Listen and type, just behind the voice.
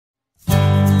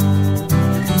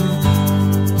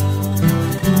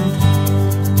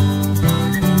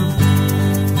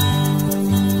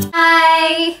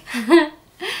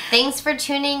Thanks for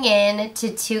tuning in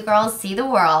to Two Girls See the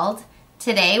World.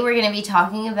 Today we're going to be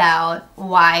talking about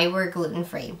why we're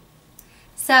gluten-free.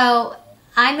 So,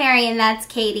 I'm Mary and that's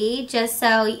Katie, just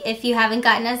so if you haven't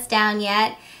gotten us down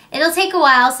yet. It'll take a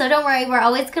while, so don't worry, we're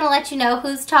always going to let you know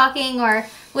who's talking or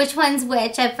which one's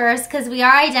which at first, because we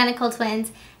are identical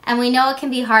twins, and we know it can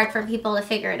be hard for people to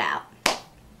figure it out.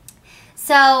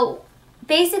 So,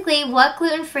 basically what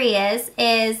gluten-free is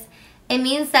it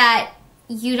means that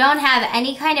you don't have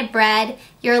any kind of bread,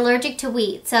 you're allergic to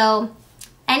wheat. So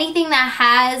anything that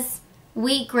has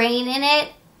wheat grain in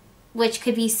it, which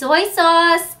could be soy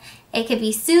sauce, it could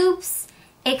be soups,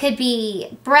 it could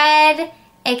be bread,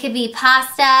 it could be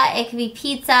pasta, it could be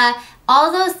pizza,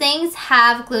 all those things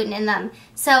have gluten in them.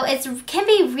 So it can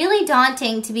be really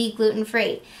daunting to be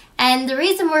gluten-free. And the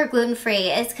reason we're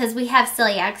gluten-free is because we have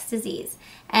celiac disease.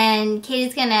 And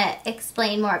Katie's going to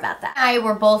explain more about that. I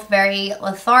were both very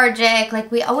lethargic.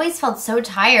 Like, we always felt so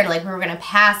tired, like we were going to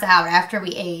pass out after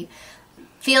we ate.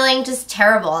 Feeling just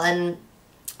terrible. And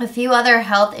a few other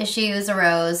health issues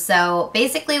arose. So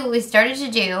basically what we started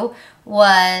to do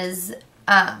was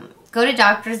go to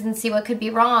doctors and see what could be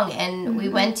wrong. And we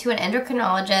went to an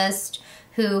endocrinologist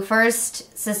who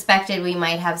first suspected we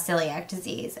might have celiac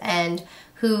disease and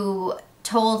who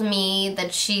told me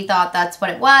that she thought that's what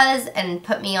it was and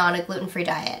put me on a gluten-free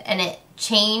diet, and it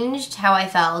changed how I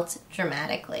felt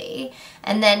dramatically.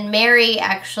 And then Mary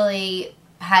actually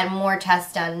had more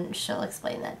tests done. She'll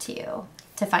explain that to you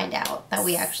to find out that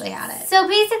we actually had it. So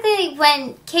basically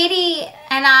when Katie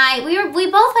and I, we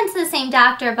both went to the same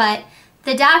doctor, but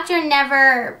the doctor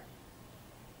never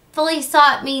fully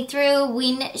sought me through.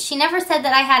 She never said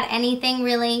that I had anything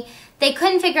really. They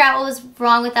couldn't figure out what was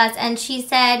wrong with us, and she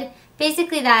said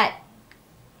basically that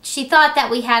she thought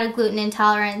that we had a gluten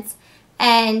intolerance,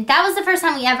 and that was the first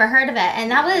time we ever heard of it,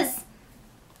 and that was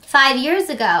 5 years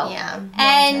ago. Yeah,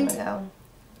 a long time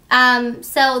ago.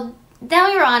 So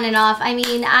then we were on and off. I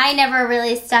mean, I never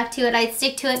really stuck to it. I'd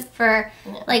stick to it for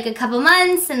like a couple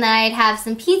months, and then I'd have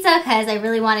some pizza because I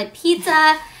really wanted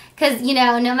pizza, because, you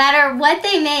know, no matter what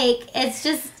they make, it's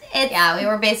just... Yeah, we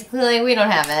were basically like, we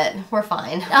don't have it. We're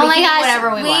fine. Oh my gosh,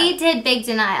 whatever we want. did big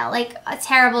denial, like a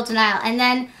terrible denial. And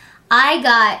then I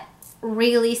got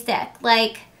really sick,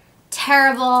 like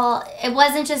terrible. It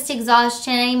wasn't just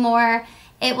exhaustion anymore.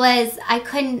 It was, I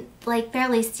couldn't like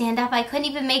barely stand up. I couldn't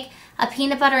even make a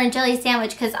peanut butter and jelly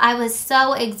sandwich because I was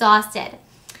so exhausted.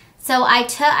 So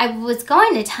I was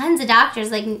going to tons of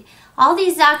doctors, like all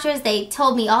these doctors, they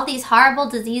told me all these horrible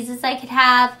diseases I could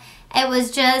have. It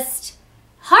was just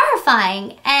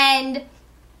horrifying. And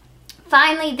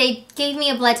finally they gave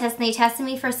me a blood test and they tested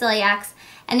me for celiac,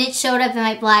 and it showed up in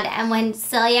my blood. And when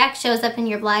celiac shows up in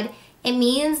your blood, it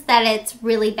means that it's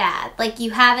really bad, like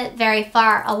you have it very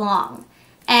far along.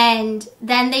 And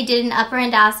then they did an upper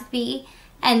endoscopy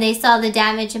and they saw the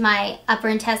damage in my upper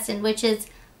intestine, which is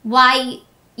why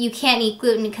you can't eat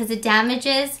gluten, because it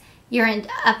damages your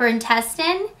upper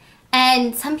intestine.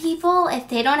 And some people, if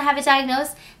they don't have it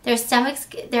diagnosed,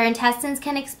 their intestines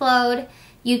can explode.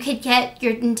 You could get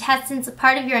your intestines, a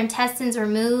part of your intestines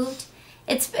removed.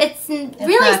 It's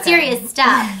really serious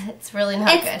stuff. It's really not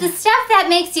good. It's the stuff that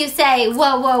makes you say,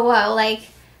 whoa, whoa, whoa, like,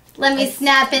 let me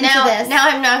snap into this. Now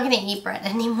I'm not going to eat bread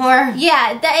anymore.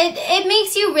 Yeah, it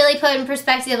makes you really put in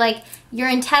perspective, like, your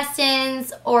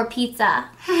intestines or pizza.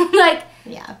 Like,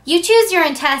 yeah, you choose your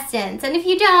intestines, and if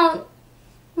you don't,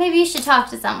 maybe you should talk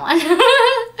to someone.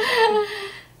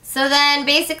 So then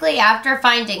basically after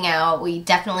finding out we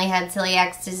definitely had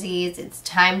celiac disease, it's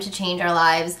time to change our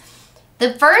lives.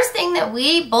 The first thing that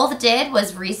we both did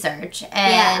was research,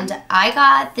 and I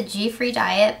got the G-Free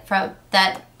diet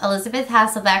that Elizabeth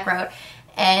Hasselbeck wrote,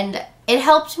 and it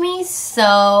helped me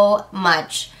so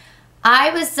much.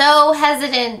 I was so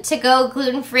hesitant to go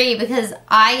gluten-free because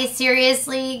I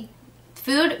seriously,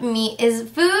 food to me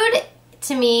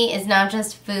is not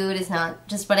just food, it's not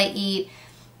just what I eat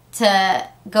to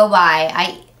go by.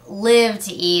 I live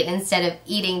to eat instead of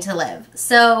eating to live.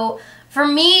 So for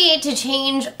me to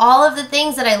change all of the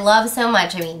things that I love so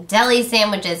much, I mean, deli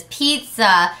sandwiches,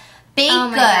 pizza, baked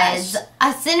goods,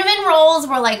 cinnamon rolls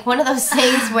were like one of those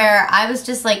things where I was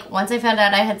just like, once I found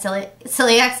out I had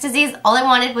celiac disease, all I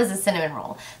wanted was a cinnamon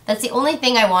roll. That's the only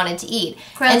thing I wanted to eat.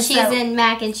 Grilled cheese and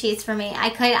mac and cheese for me.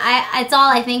 It's all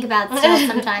I think about still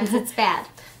sometimes. It's bad.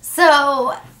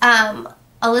 So,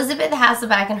 Elizabeth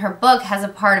Hasselbeck in her book has a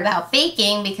part about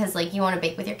baking because, like, you want to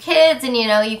bake with your kids and, you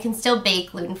know, you can still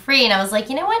bake gluten-free. And I was like,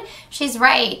 you know what? She's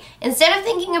right. Instead of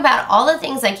thinking about all the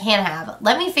things I can't have,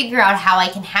 let me figure out how I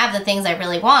can have the things I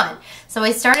really want. So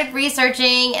I started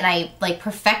researching and I, like,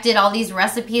 perfected all these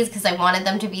recipes because I wanted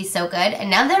them to be so good. And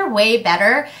now they're way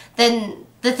better than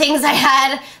the things I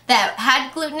had that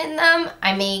had gluten in them.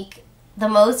 I make the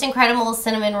most incredible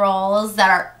cinnamon rolls that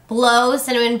are blow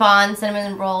cinnamon bond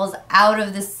cinnamon rolls out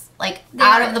of this, like,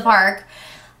 out of the park.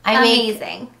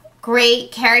 Amazing.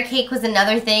 Great carrot cake was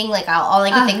another thing. Like, all I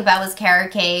could think about was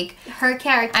carrot cake. Her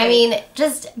carrot cake. I mean,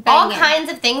 just all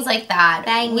kinds of things like that.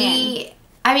 I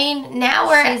mean, now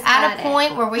we're at a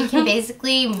point where we can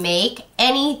basically make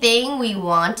anything we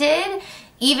wanted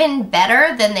even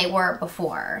better than they were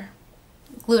before.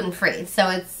 Gluten-free. So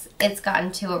it's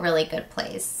gotten to a really good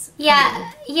place.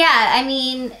 Yeah. I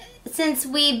mean, since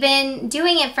we've been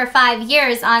doing it for 5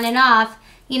 years on and off,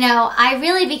 you know, I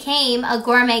really became a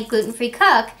gourmet gluten-free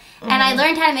cook. And I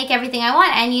learned how to make everything I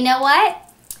want. And you know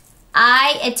what?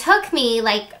 It took me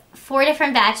like 4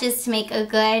 different batches to make a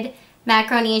good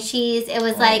macaroni and cheese. It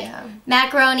was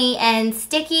macaroni and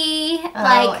sticky.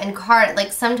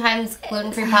 Like sometimes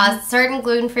gluten-free pasta, certain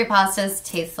gluten-free pastas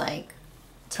taste like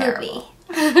terrible.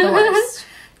 The worst.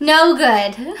 No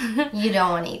good. You don't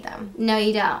want to eat them. No,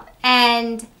 you don't.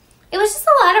 And it was just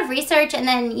a lot of research. And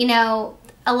then, you know,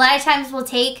 a lot of times we'll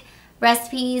take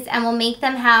recipes and we'll make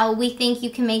them how we think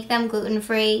you can make them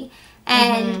gluten-free.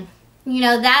 And you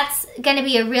know, that's going to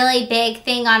be a really big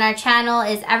thing on our channel,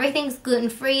 is everything's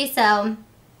gluten-free. So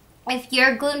if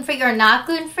you're gluten-free or not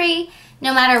gluten-free,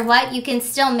 no matter what, you can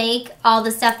still make all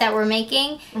the stuff that we're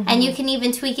making, and you can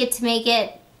even tweak it to make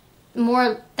it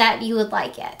more that you would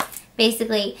like it,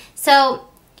 basically. So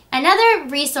another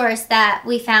resource that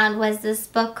we found was this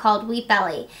book called Wheat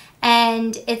Belly.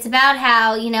 And it's about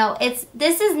how, you know,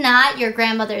 this is not your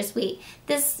grandmother's wheat.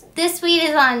 This wheat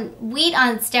is wheat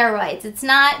on steroids. It's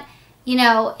not, you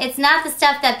know, it's not the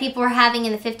stuff that people were having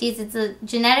in the 50s. It's a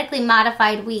genetically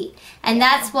modified wheat. And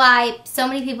that's why so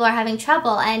many people are having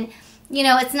trouble. And, you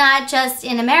know, it's not just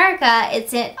in America.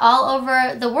 It's all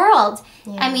over the world.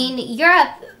 Yeah. I mean, Europe,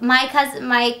 my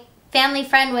family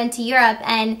friend went to Europe,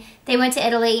 and they went to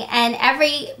Italy, and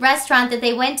every restaurant that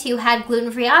they went to had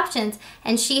gluten-free options,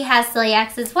 and she has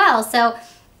celiac as well. So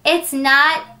it's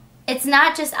not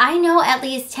just, I know at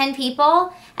least 10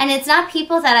 people, and it's not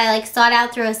people that I like sought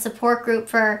out through a support group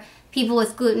for people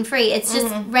with gluten-free. It's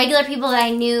just regular people that I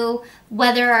knew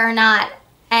whether or not,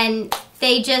 and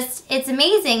it's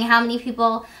amazing how many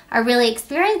people are really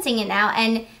experiencing it now,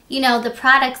 and you know, the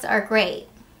products are great.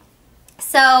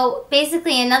 So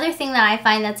basically, another thing that I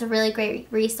find that's a really great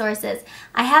resource is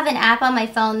I have an app on my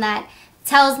phone that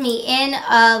tells me in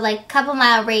a like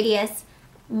couple-mile radius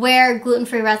where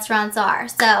gluten-free restaurants are.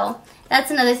 So that's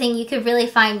another thing you could really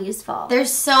find useful.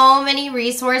 There's so many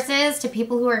resources to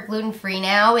people who are gluten-free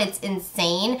now. It's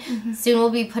insane. Soon we'll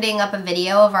be putting up a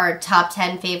video of our top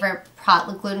 10 favorite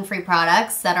gluten-free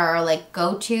products that are like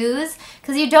go-tos,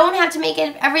 because you don't have to make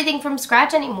everything from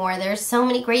scratch anymore. There's so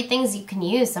many great things you can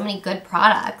use, so many good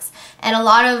products, and a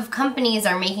lot of companies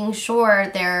are making sure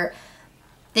their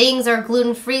things are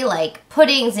gluten-free, like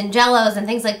puddings and jellos and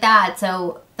things like that,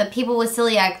 so the people with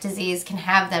celiac disease can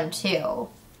have them too.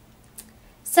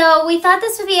 So we thought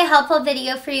this would be a helpful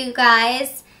video for you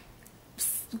guys,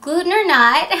 gluten or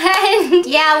not. And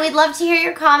yeah, we'd love to hear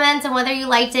your comments and whether you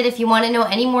liked it. If you want to know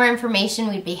any more information,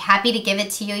 we'd be happy to give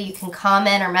it to you. You can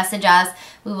comment or message us.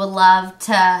 We would love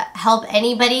to help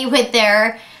anybody with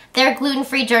their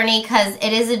gluten-free journey, because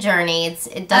it is a journey.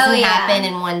 It doesn't happen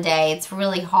in one day. It's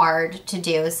really hard to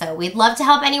do. So we'd love to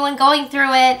help anyone going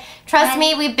through it. Trust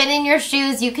me, we've been in your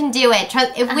shoes. You can do it.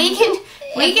 If we can do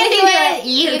it,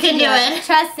 you can do it.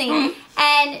 Trust me.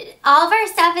 And all of our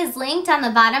stuff is linked on the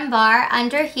bottom bar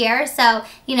under here. So,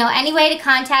 you know, any way to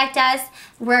contact us.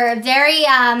 We're very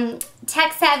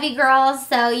tech-savvy girls,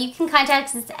 so you can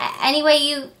contact us any way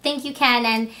you think you can.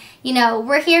 And, you know,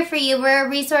 we're here for you. We're a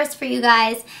resource for you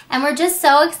guys. And we're just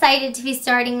so excited to be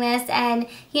starting this. And,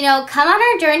 you know, come on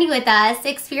our journey with us.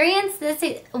 Experience this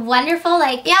wonderful,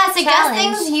 suggest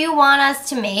challenge. Things you want us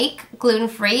to make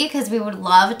gluten-free, because we would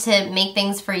love to make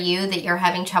things for you that you're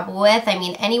having trouble with. I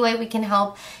mean, any way we can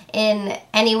help in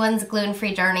anyone's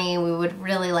gluten-free journey, we would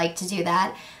really like to do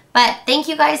that. But thank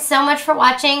you guys so much for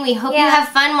watching. We hope you have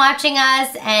fun watching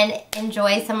us and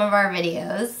enjoy some of our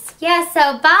videos. Yeah,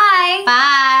 so bye.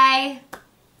 Bye.